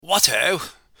Whatto?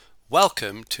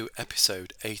 Welcome to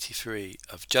episode 83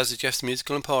 of Jazzy Jeff's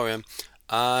Musical Emporium.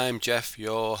 I'm Jeff,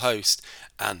 your host,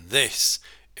 and this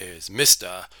is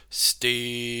Mr.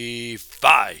 Steve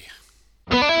Vai.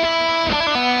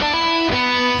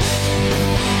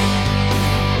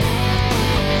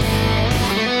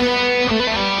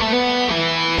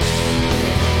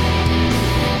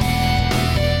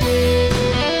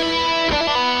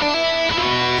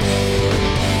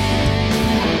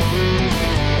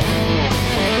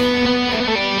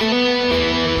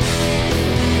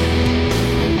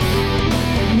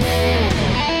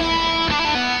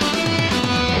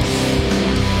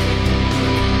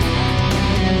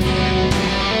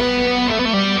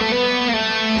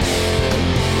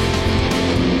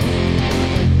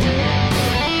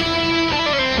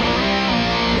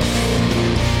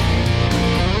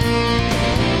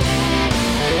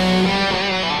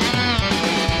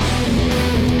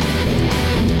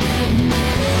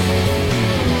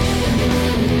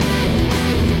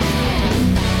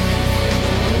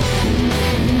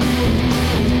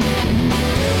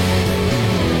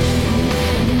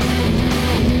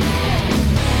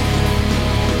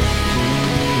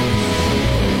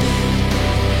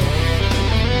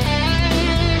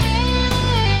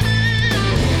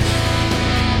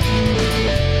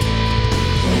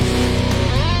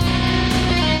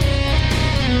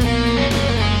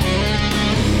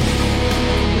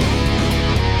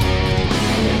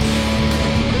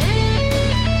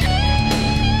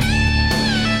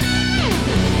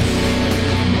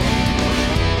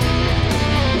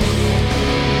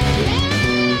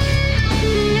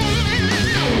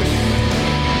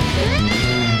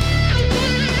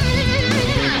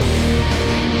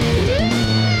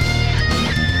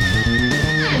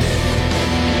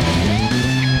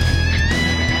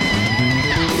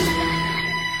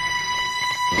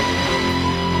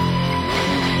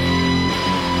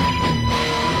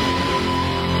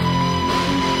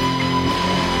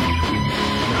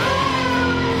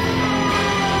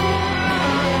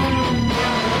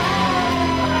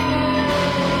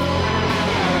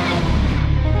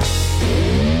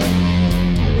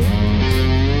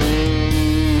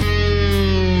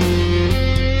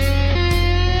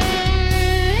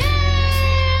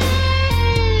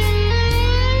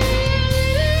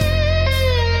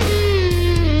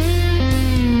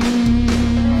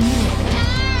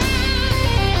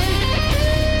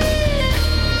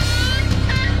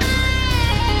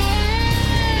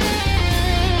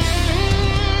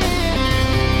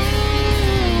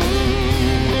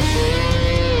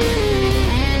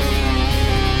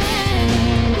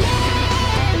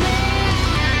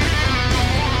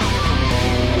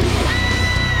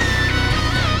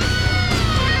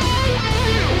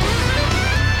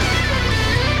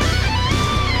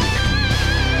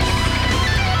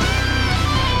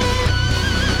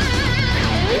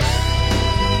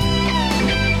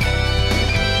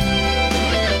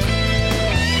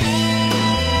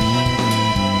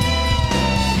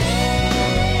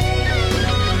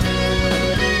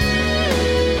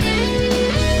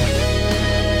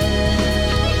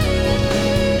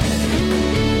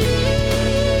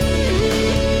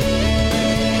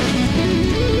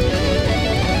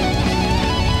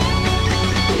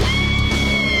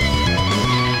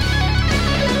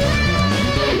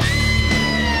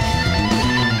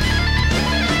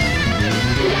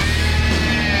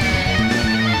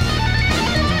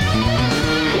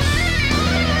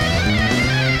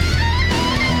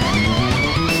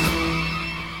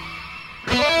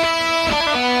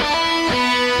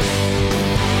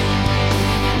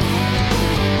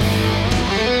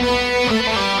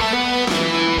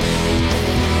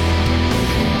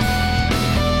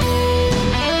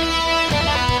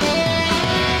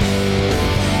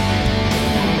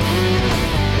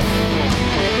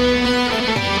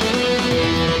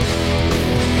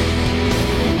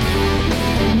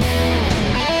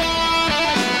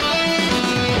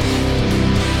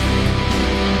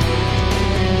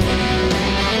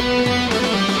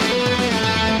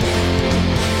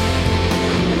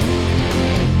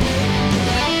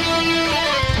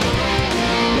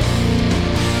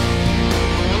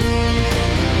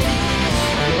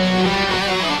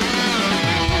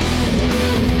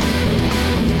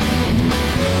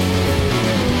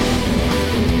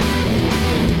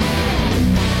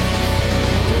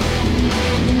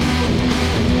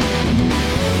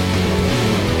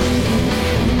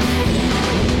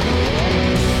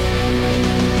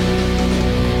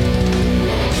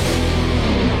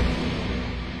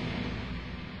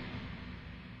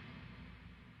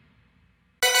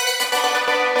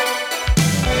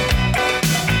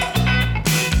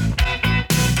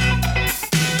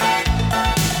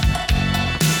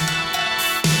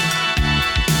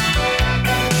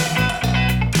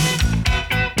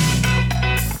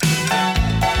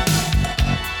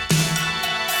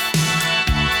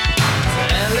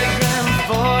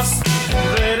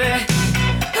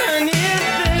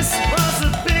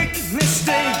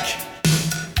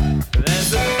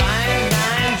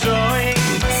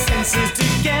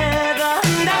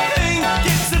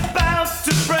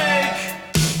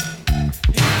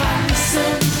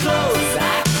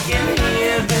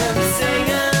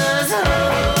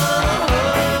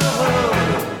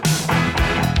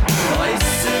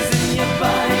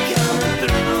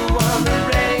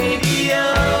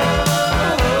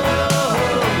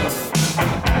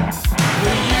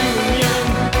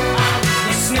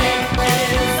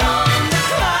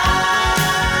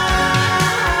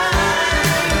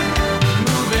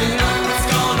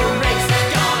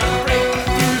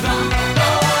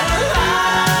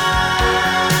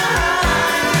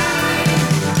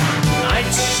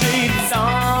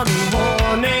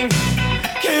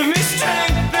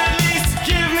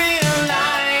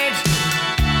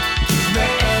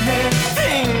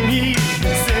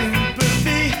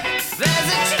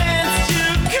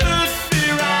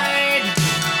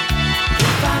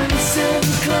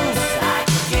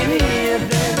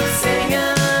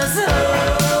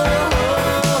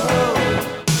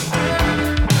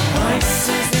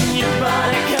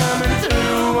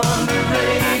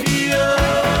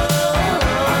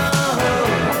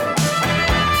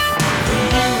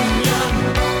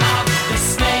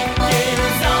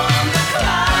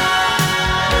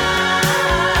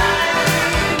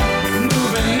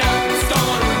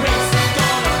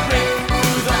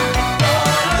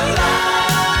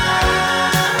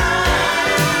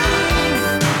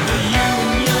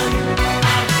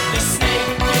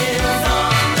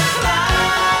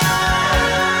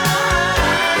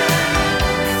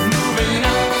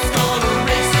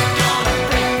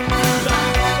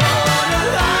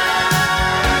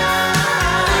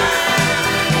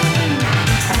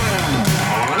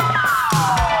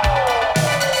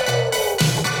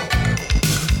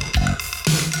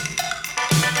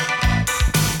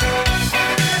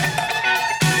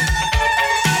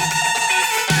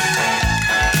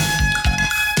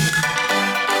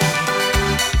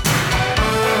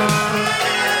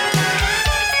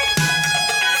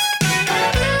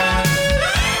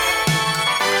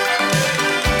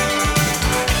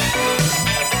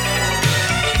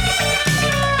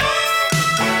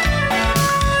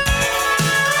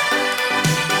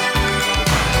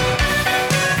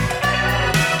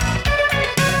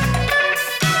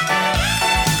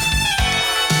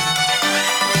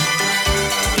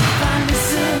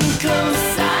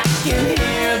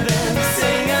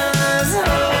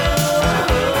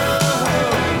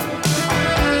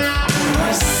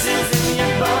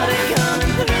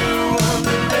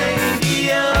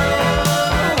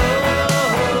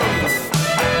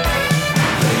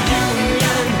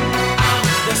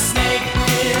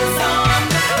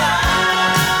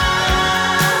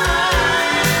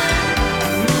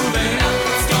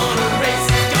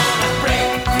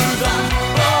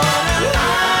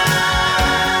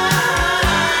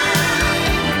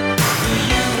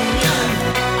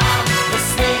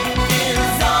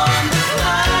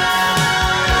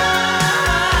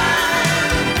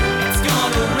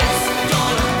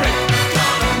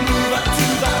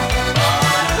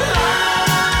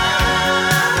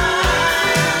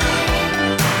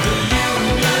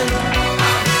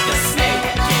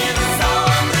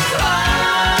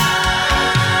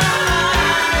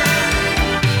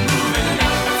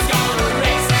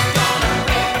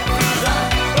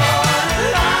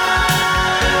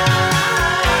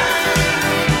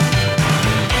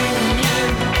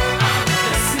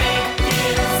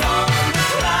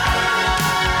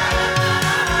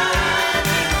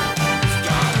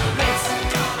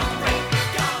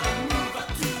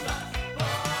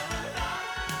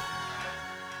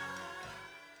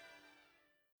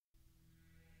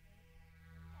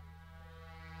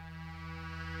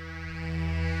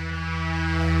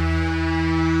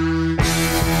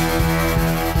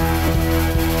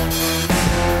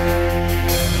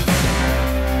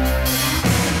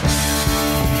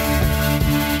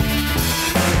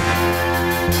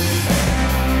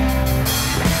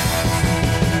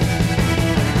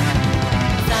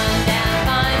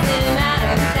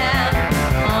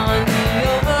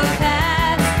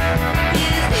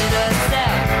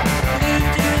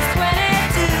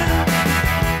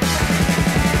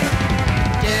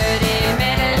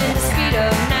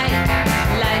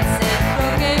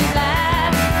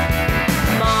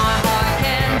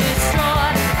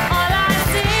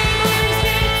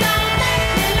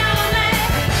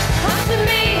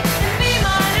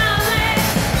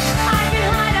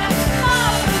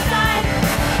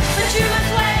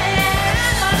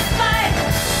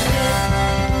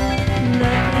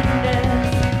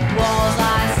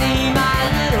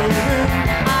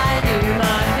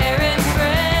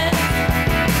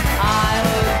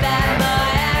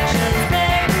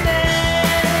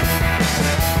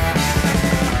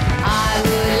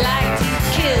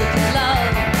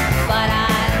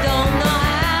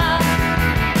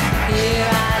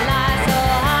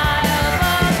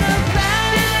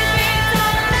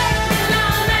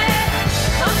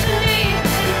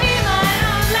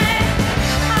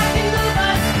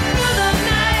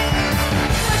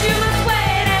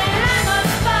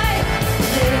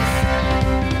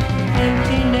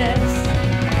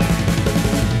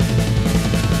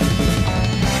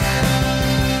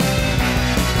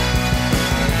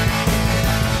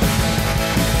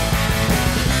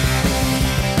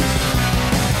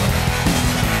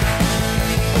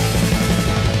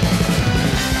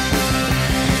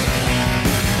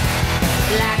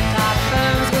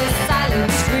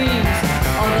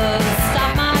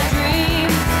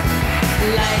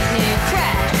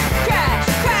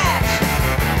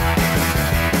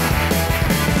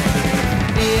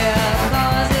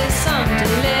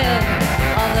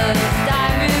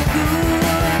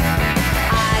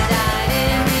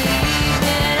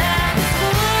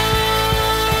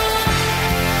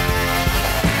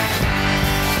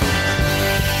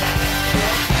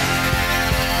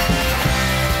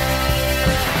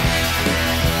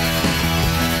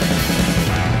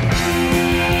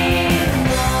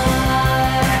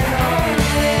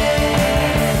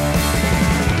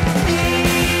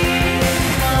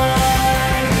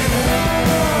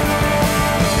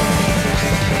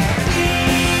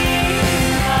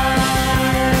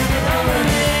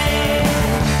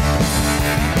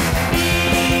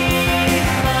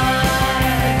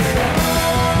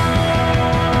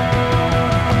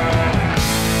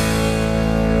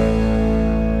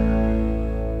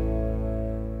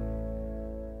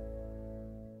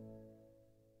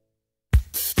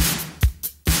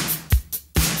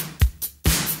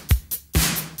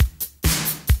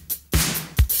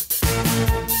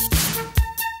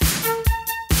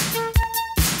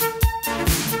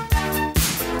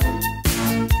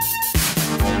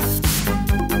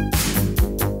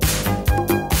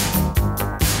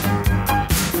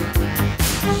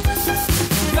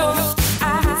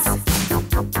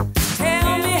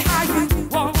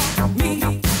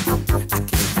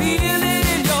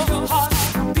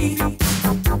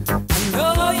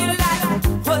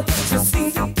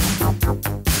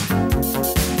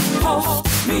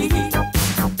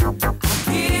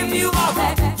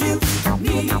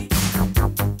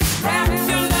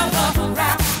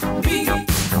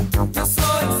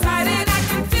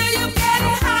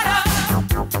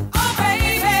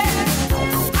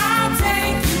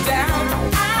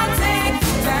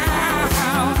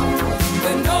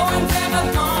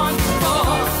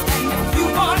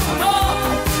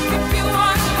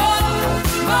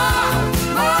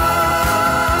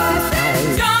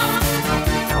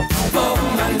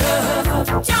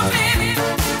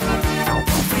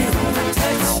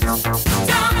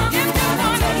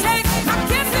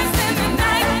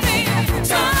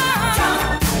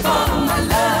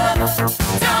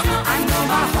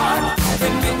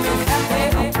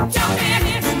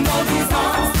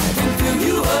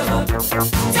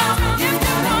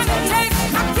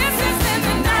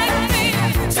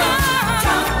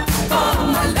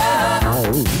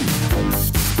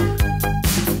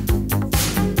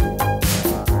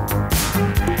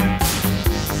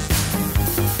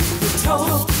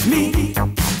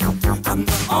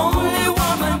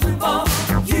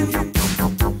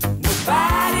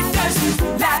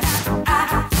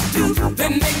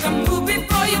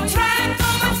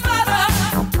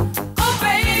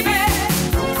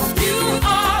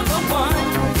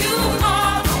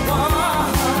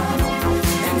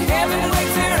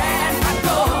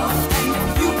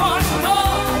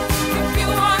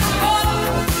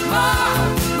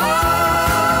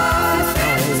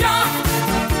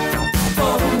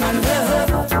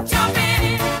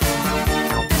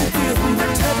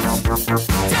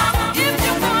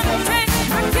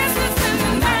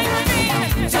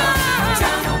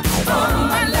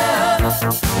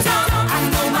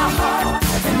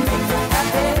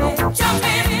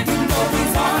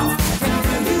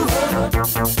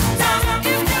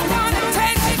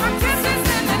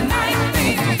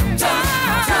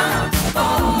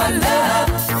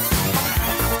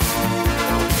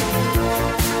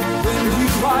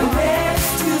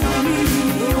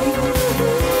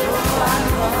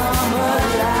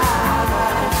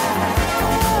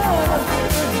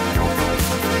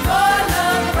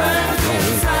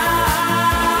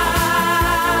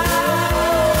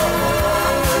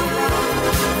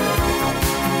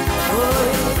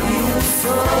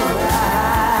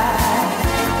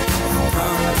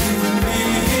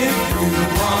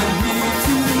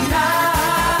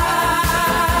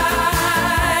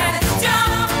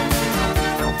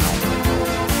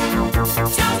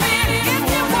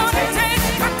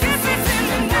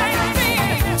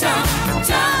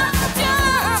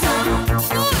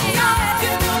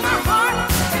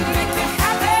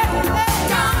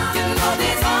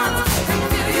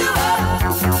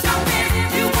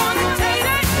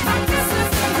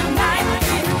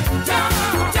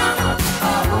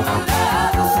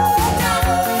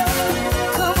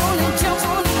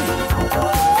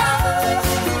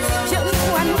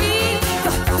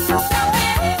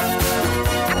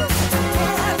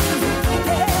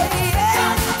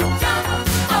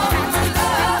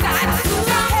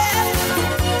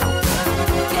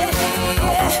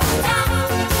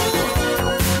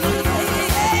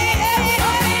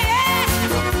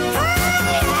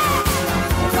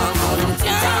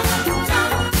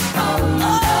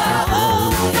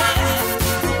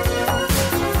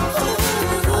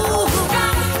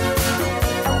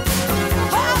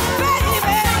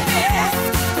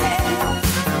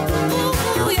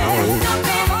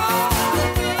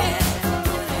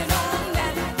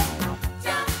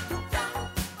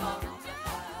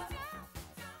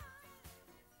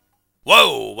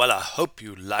 Whoa, well, I hope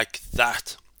you like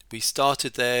that. We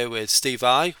started there with Steve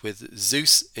Vai with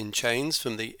Zeus in Chains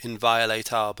from the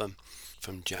Inviolate album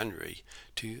from January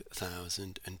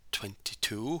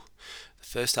 2022, the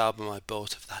first album I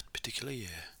bought of that particular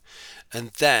year.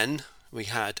 And then we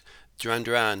had Duran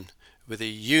Duran with the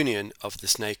Union of the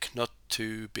Snake, not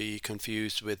to be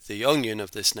confused with the Onion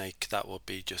of the Snake. That would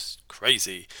be just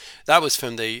crazy. That was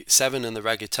from the Seven and the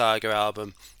Ragged Tiger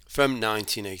album from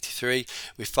 1983.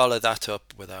 We followed that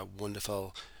up with a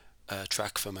wonderful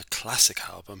track from a classic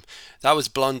album. That was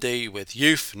Blondie with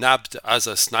Youth Nabbed as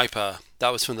a Sniper.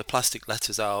 That was from the Plastic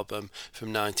Letters album from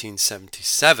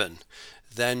 1977.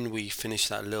 Then we finished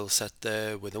that little set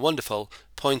there with the wonderful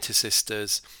Pointer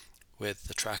Sisters with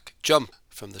the track Jump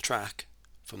from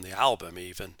the album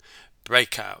even,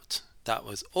 Breakout. That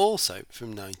was also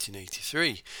from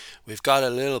 1983. We've got a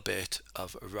little bit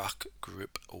of rock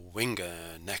group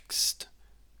Winger next.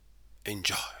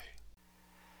 Enjoy.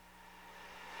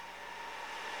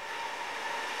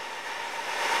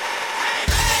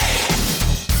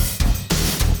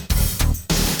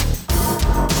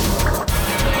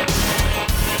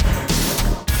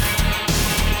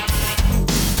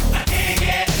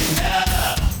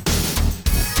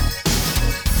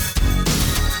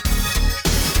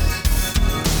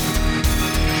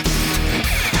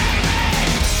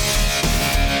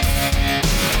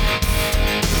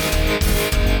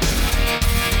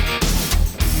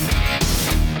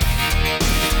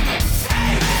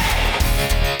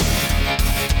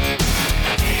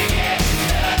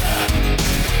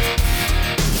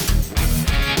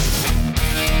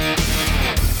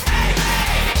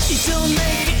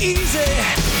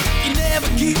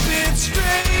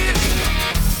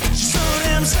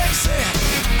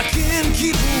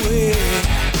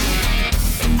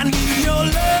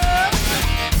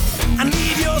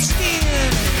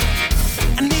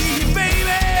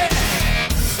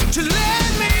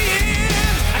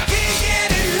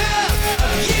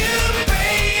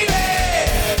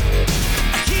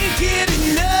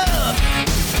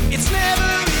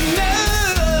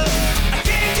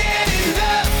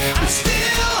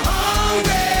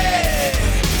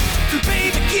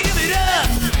 Give it up,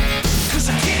 'cause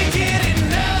I can't get it.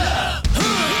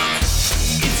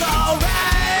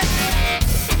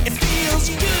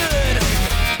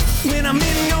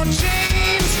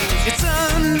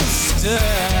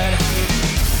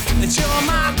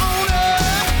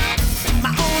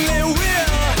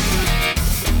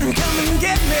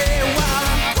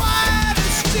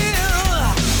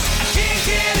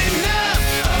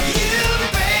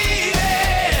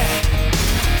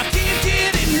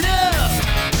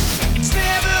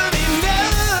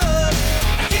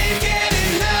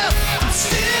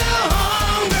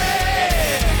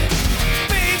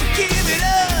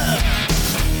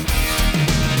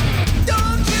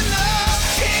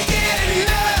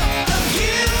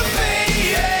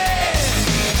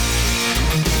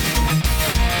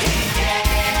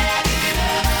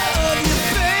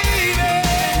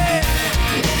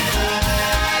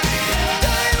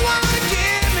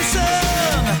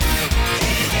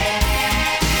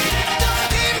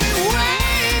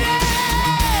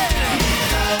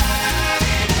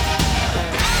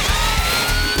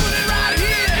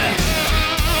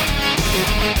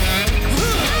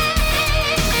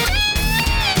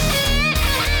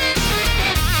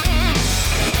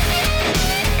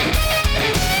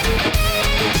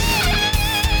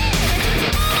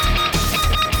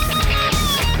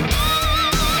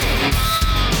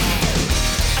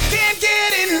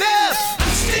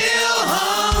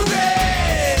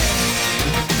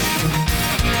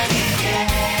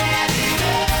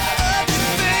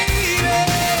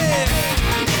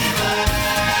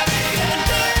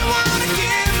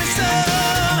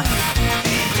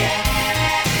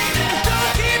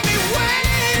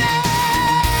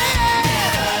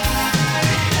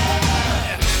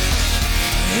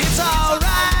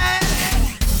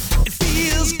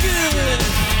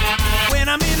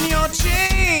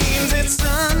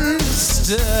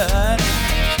 done.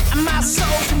 My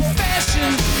soul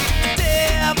confession, the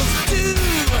devil's due.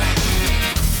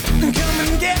 Come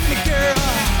and get me, girl.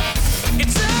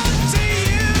 It's up to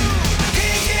you. I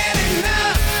can't get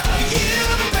enough of you,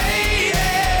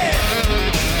 baby.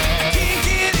 I can't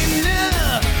get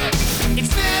enough.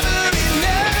 It's never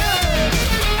enough.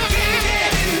 I can't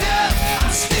get enough.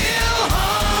 I'm still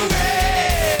hungry.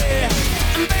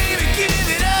 And baby, give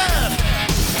it up.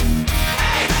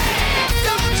 Hey,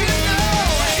 don't you know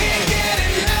I can't get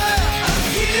enough of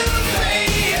you,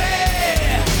 baby?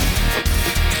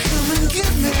 Come and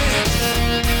get me.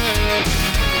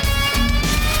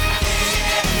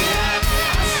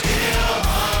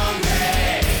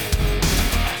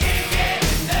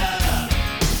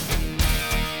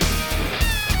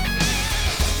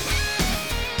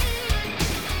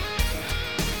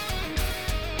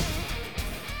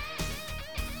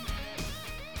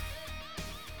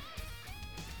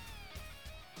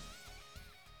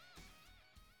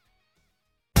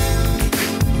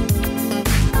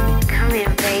 Come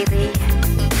here, baby.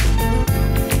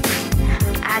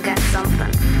 I got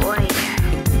something for you.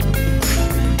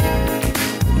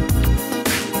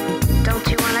 Don't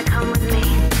you wanna come with me?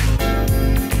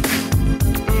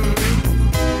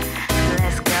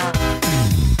 Let's go.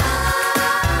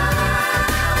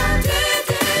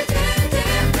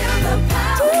 Feel the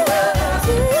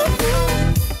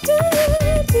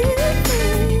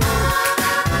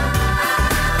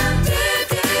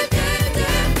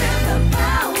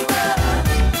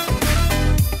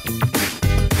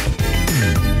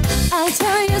I'll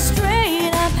tell you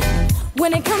straight up,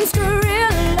 when it comes to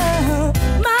real love,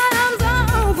 my arms are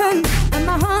open and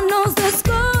my heart knows the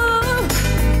score.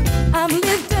 I've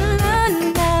lived and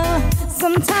learned now,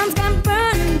 sometimes got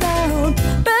burned out,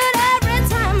 but every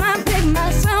time I pick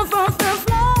myself off the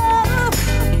floor.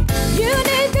 You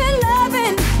need good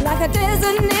loving like a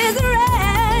desert needs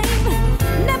rain.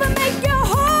 Never make your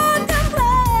heart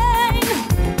complain.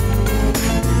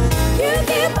 You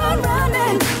keep on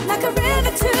running like a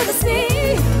river to the sea.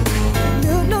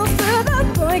 Look no further,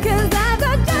 boy, 'cause I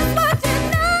got just what you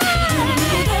need.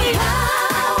 The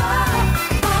power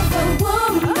of a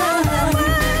woman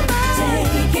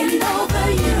taking over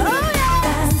you.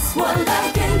 That's what love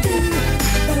can do.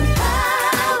 The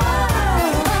power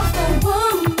of a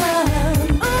woman.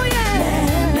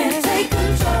 Let me take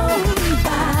control.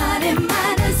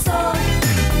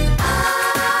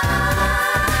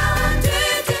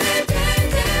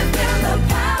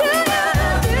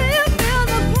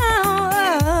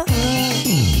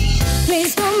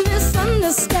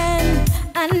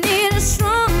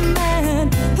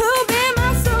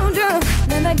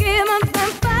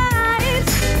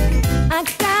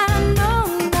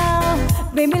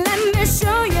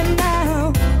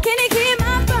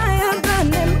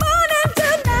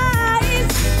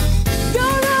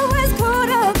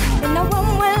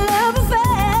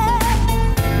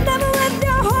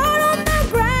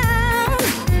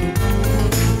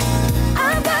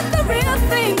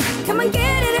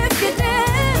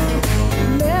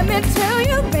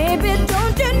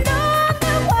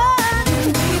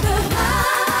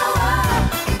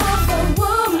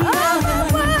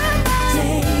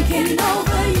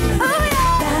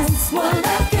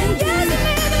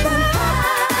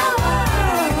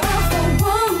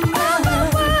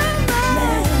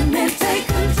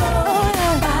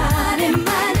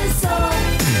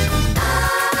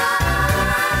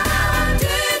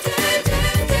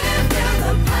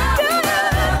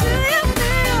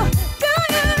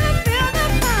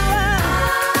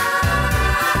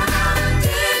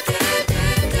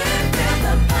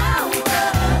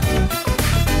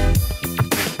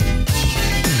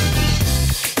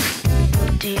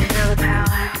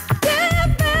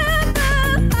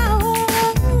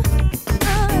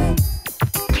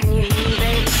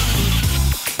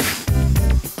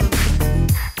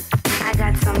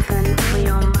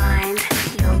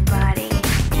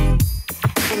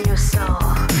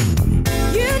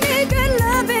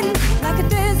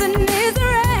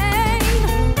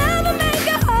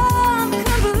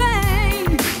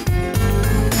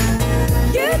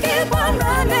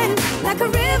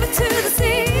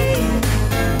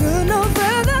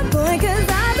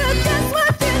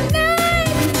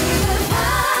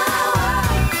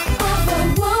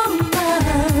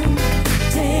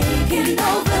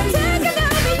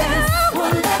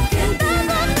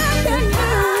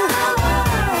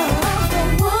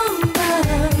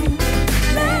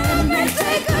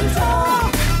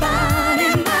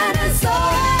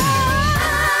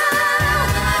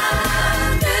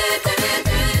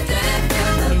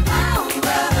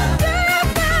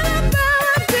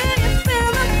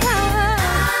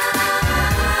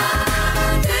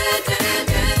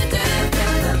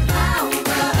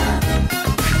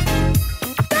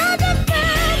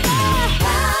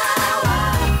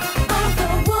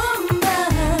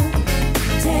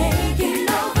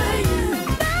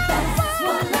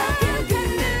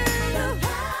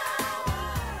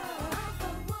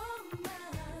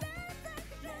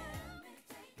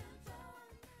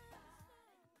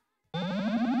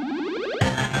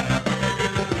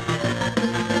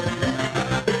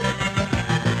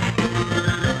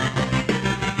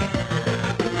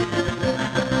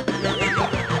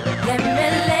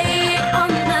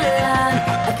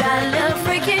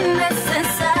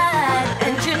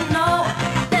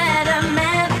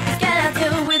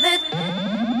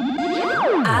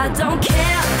 I don't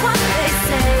care what they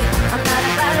say. I'm not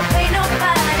about to pay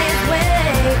nobody's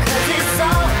way. 'Cause it's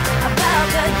all about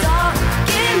the dog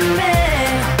in me.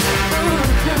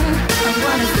 I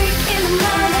wanna freak in the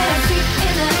morning, freak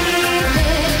in the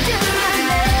evening, just like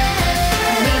me.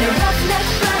 I need a roughneck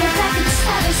runner that can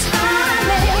satisfy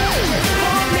me. Just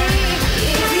for me,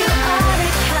 if you are the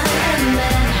kind of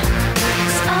man,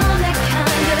 'cause I'm that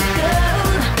kind of girl.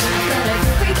 Got a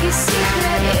freaky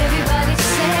secret, everybody's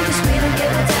saying, 'cause we don't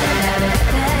give a damn about it.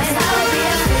 I'll be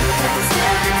a freak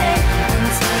until the day,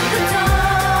 until the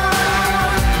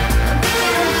dawn. I'm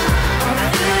being all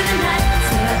through the night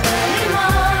till early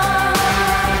morn.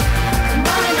 Come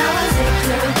on, now I'll take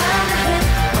you around the hood,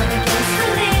 one against the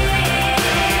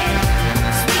lead.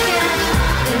 'Cause we can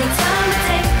any time of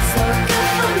day, so good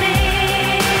for me.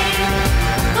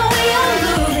 But we are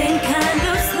moving kind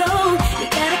of slow. You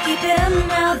gotta keep it up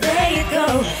now, there you go.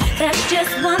 That's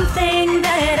just one thing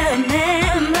that a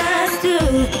man must do.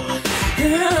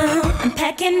 I'm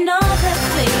packing all the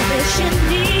flavors you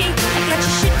need. I got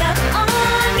you shook up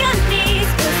on your knees,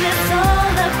 'cause it's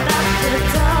all about the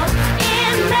dog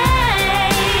in me.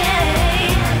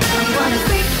 I wanna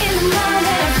freak in the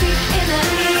morning, freak in the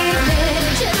evening,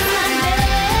 just like me.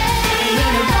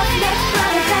 Need a roughneck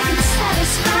rider that can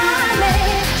satisfy me,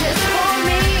 just for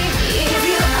me. If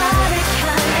you are the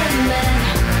kind of man,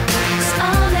 'cause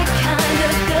I'm that kind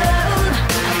of girl.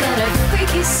 I've got a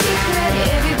freaky secret,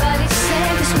 everybody's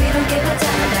saying, 'cause we don't give a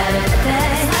damn about a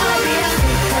thing. I'll be a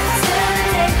freak until the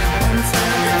day,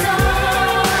 until the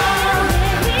dawn.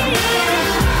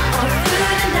 All through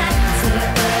the night till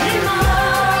early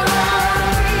morn.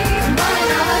 Come on,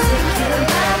 now I'll take you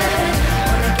around the hood,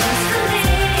 one against the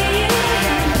lead.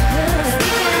 'Cause we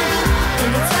can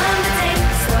any time of day,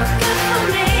 so good for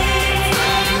me.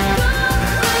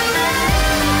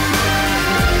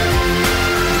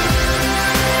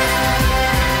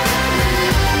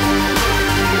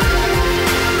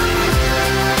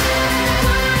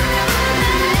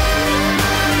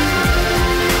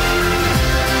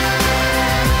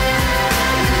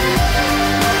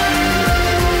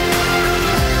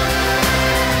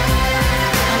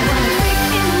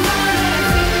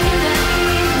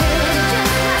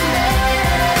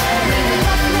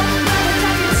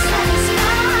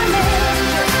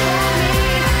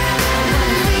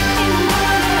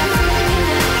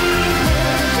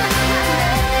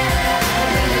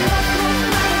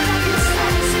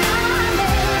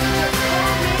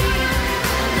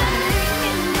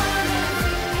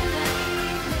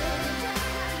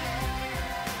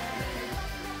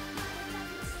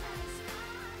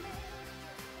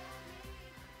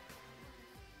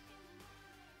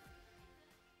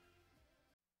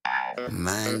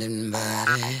 Mind and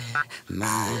body,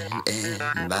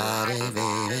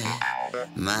 baby.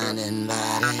 Mind and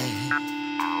body.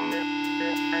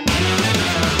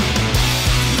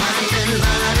 Mind and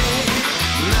body,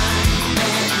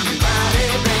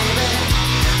 baby.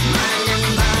 Mind and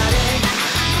body,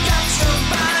 got your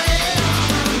body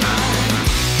on mine.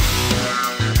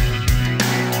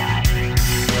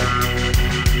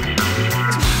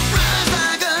 Rise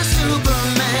like a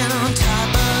Superman on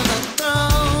top of a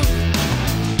throne.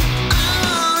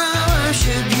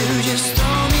 Worship you, just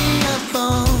throw me a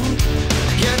bone.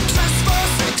 You trust for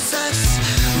success,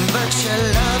 but you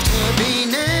love to be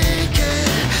naked.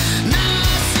 Now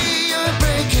I see you're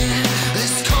breaking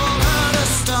this cold heart of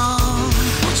stone.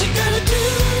 What you gotta do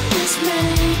is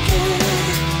make it.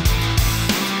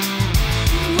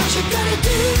 What you gotta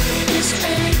do is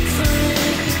ache for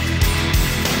it.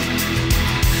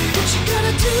 What you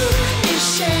gotta do is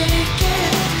shake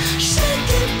it,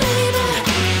 baby.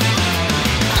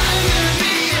 I'm gonna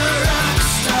be a rock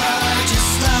star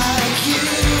just like you.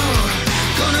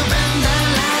 Gonna bend that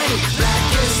light, black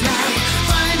as night,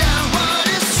 find out what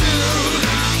is true.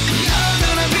 You're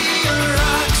gonna be a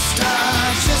rock star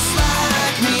just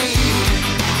like me.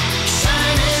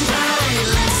 Shining bright,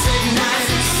 let's ignite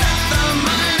and set the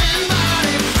mind and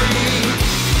body free.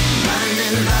 Mind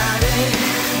and body,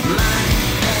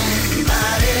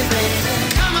 baby.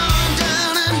 Come on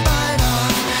down and bite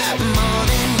off more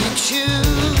than you chew.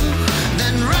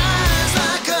 Then rise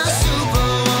like a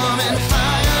superwoman,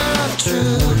 fire of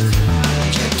truth.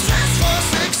 You dress for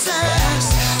success,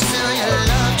 still you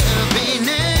love to be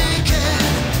naked.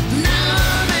 Now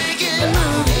I'm making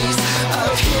movies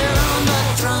up here on the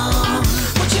throne.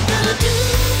 What you gotta do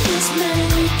is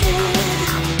make it.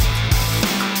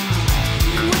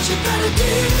 What you gotta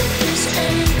do is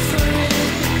aim for it.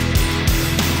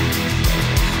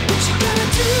 What you gotta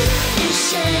do is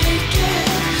shake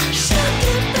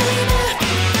it, baby.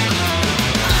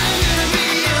 I'm gonna be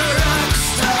a rock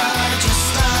star just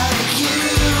like you.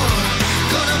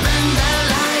 Gonna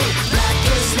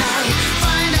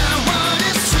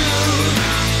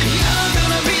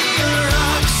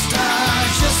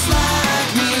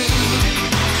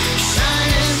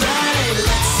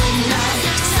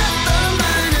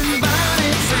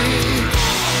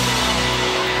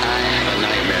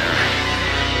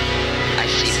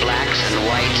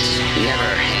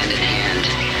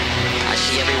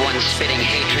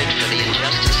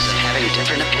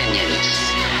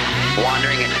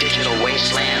digital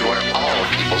wasteland where all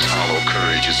people's hollow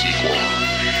courage is equal.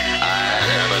 I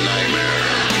have a nightmare.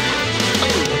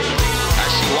 I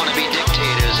see wannabe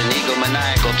dictators and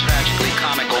egomaniacal, tragically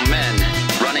comical men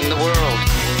running the world.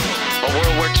 A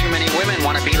world where too many women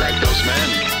want to be like those men.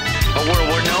 A world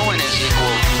where no one is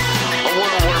equal. A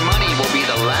world where money will be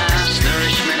the last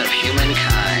nourishment of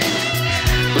humankind.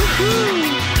 Woohoo!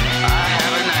 I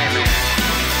have a nightmare.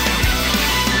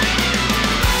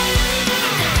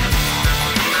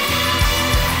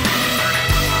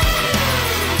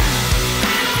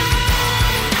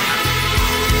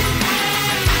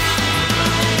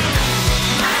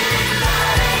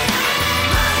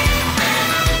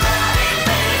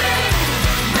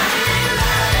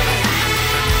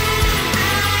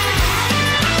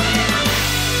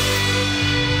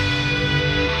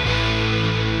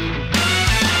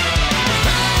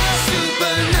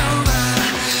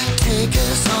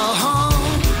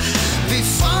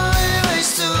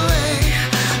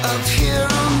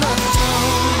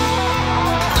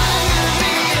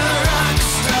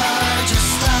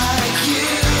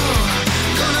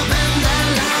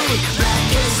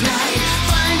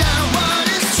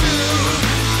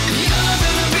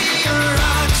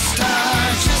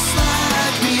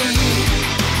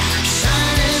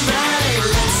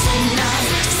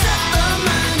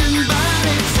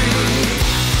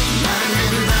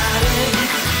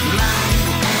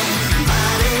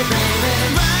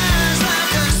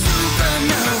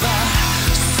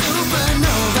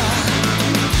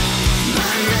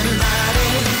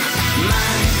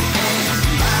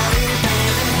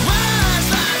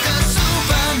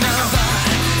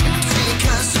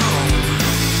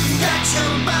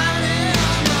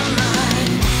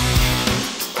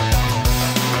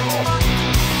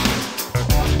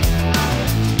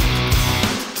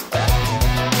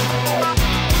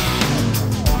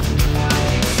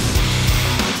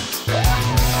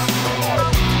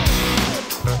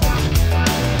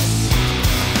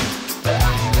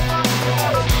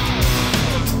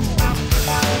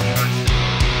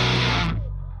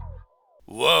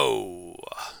 Whoa!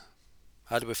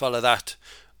 How do we follow that?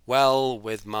 Well,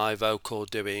 with my vocal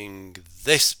doing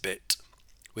this bit,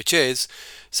 which is,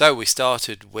 so we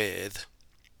started with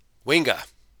Winger,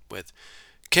 with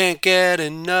Can't Get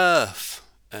Enough,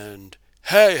 and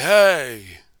Hey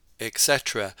Hey,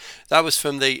 etc. That was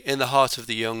from the In the Heart of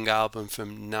the Young album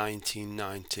from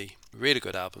 1990. Really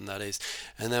good album, that is.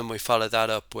 And then we followed that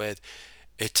up with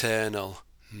Eternal.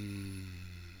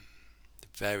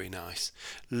 Very nice.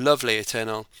 Lovely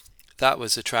Eternal. That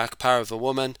was the track Power of a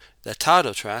Woman, their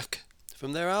title track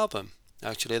from their album.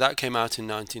 Actually, that came out in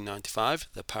 1995,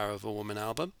 the Power of a Woman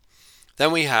album.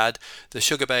 Then we had the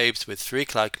Sugar Babes with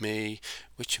Freak Like Me,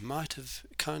 which you might have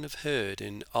kind of heard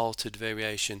in altered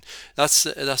variation. That's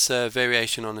a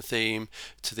variation on a theme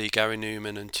to the Gary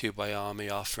Newman and Two by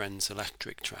Army, Our Friends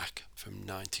Electric track from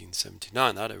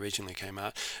 1979. That originally came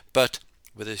out. But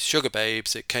with the Sugar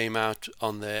Babes, it came out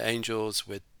on the Angels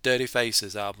with Dirty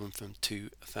Faces album from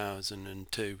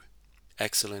 2002.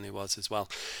 Excellent it was as well.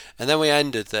 And then we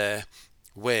ended there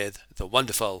with the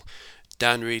wonderful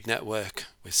Dan Reed Network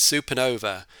with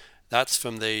Supernova. That's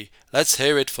from the Let's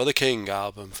Hear It for the King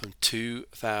album from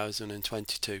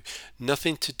 2022.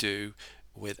 Nothing to do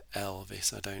with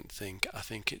Elvis, I don't think. I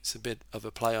think it's a bit of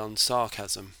a play on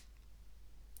sarcasm.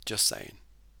 Just saying.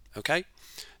 Okay?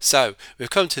 So, we've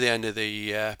come to the end of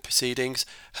the proceedings.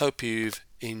 Hope you've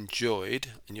enjoyed,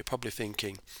 and you're probably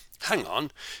thinking, hang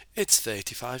on, it's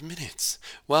 35 minutes.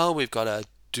 Well, we've got a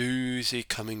doozy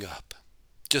coming up.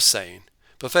 Just saying.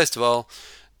 But first of all,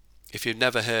 if you've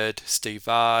never heard Steve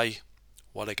Vai,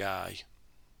 what a guy.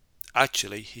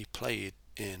 Actually, he played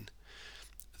in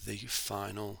the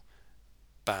final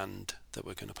band that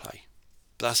we're going to play.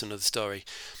 But that's another story.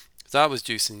 That was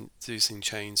Deucing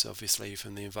Chains, obviously,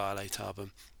 from the Inviolate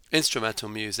album. Instrumental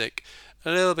music,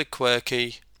 a little bit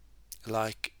quirky,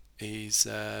 like his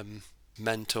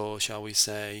mentor, shall we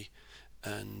say,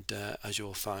 and as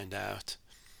you'll find out.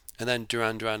 And then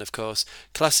Duran Duran, of course,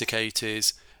 classic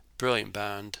 80s, brilliant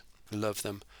band, love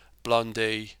them.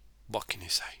 Blondie, what can you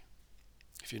say?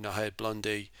 If you've not heard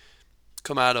Blondie,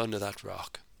 come out under that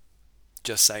rock.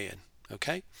 Just saying,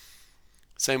 okay?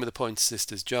 Same with the Pointer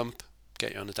Sisters, Jump,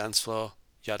 get you on the dance floor,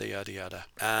 yada yada yada.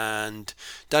 And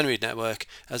Dan Reed Network,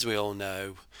 as we all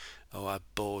know, I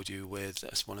bored you with,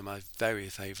 that's one of my very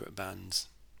favourite bands.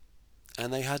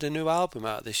 And they had a new album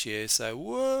out this year, so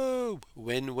whoa,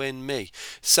 win me.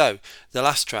 So, the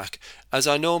last track, as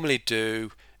I normally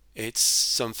do, it's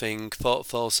something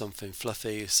thoughtful, something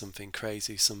fluffy, something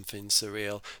crazy, something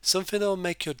surreal, something that'll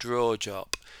make your jaw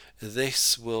drop.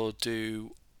 This will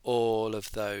do all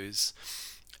of those.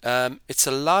 It's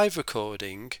a live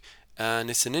recording,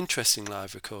 and it's an interesting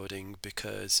live recording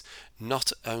because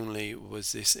not only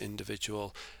was this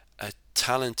individual a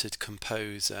talented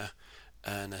composer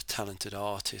and a talented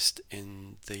artist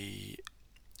in the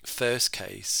first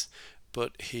case,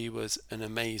 but he was an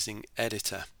amazing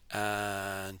editor.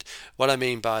 And what I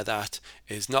mean by that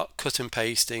is not cut and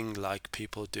pasting like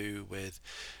people do with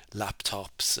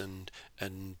laptops and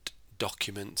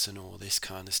documents and all this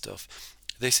kind of stuff.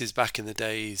 This is back in the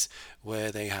days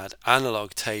where they had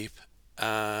analog tape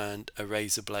and a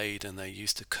razor blade, and they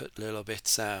used to cut little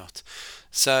bits out.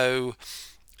 So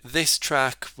this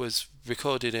track was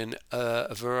recorded in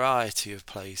a variety of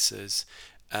places,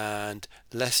 and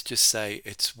let's just say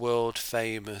it's world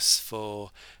famous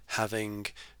for having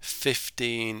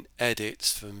 15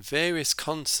 edits from various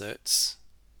concerts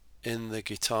in the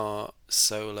guitar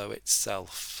solo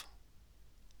itself.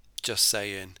 Just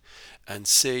saying. And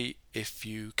see if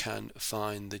you can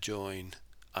find the join.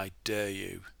 I dare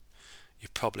you. You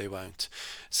probably won't.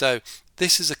 So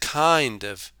this is a kind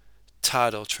of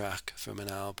title track from an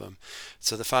album.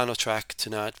 So the final track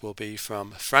tonight will be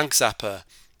from Frank Zappa,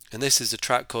 and this is a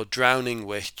track called Drowning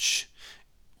Witch,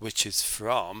 which is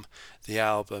from the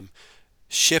album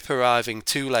Ship Arriving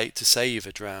Too Late to Save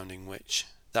a Drowning Witch.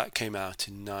 That came out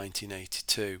in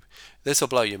 1982. This will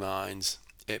blow your minds.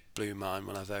 It blew mine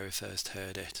when I very first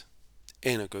heard it,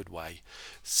 in a good way.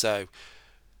 So,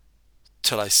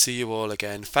 till I see you all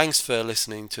again, thanks for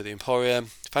listening to the Emporium.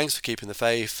 Thanks for keeping the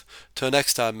faith. Till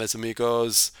next time, mes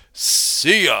amigos.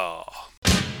 See ya!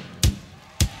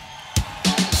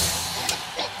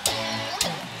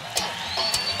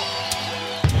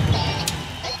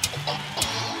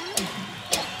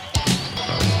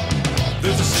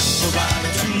 There's a ship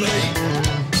arriving too late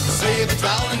to save a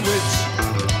drowning witch.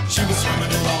 She was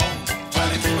swimming along,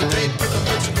 trying to keep a date with a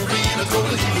merchant marine. I told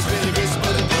her he was really rich,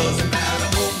 but it doesn't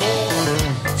matter no more.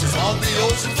 She's on the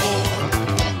ocean floor,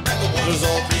 and the water's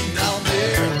all green down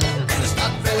there, and it's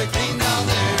not very clean down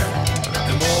there.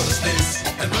 And water snakes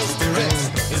and rusty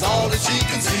wrecks is all that she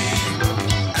can see.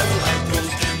 As the light goes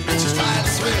dim and she's trying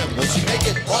to swim, will she make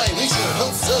it? Boy, we sure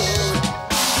hope so.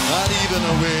 Not even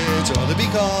a witch ought to be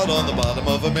caught on the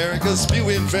bottom of America's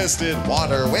spew-infested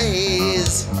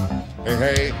waterways. Hey,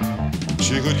 hey,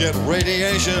 she could get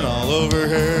radiation all over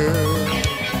her.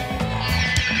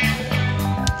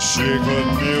 She could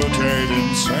mutate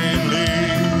insanely.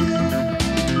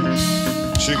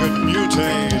 She could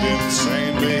mutate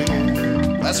insanely.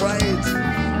 That's right.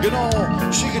 You know,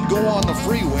 she could go on the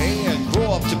freeway and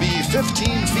grow up to be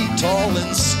 15 feet tall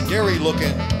and scary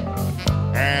looking.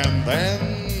 And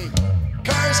then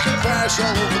cars can crash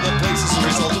all over the place as a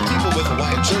result of people with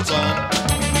white shirts on.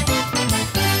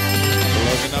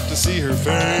 Looking up to see her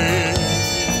face,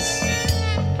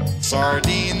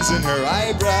 sardines in her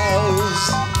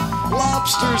eyebrows,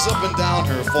 lobsters up and down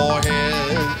her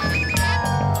forehead,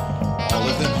 all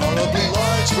of them horribly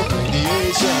large from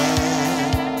radiation,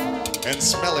 and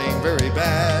smelling very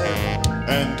bad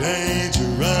and dangerous.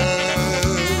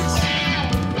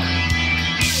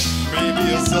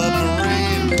 Maybe a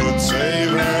submarine could save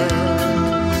her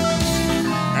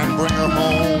and bring her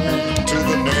home to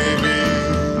the Navy.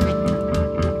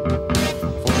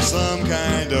 Some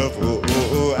kind of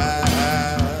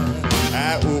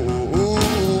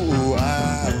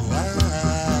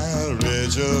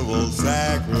ritual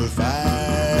sacrifice.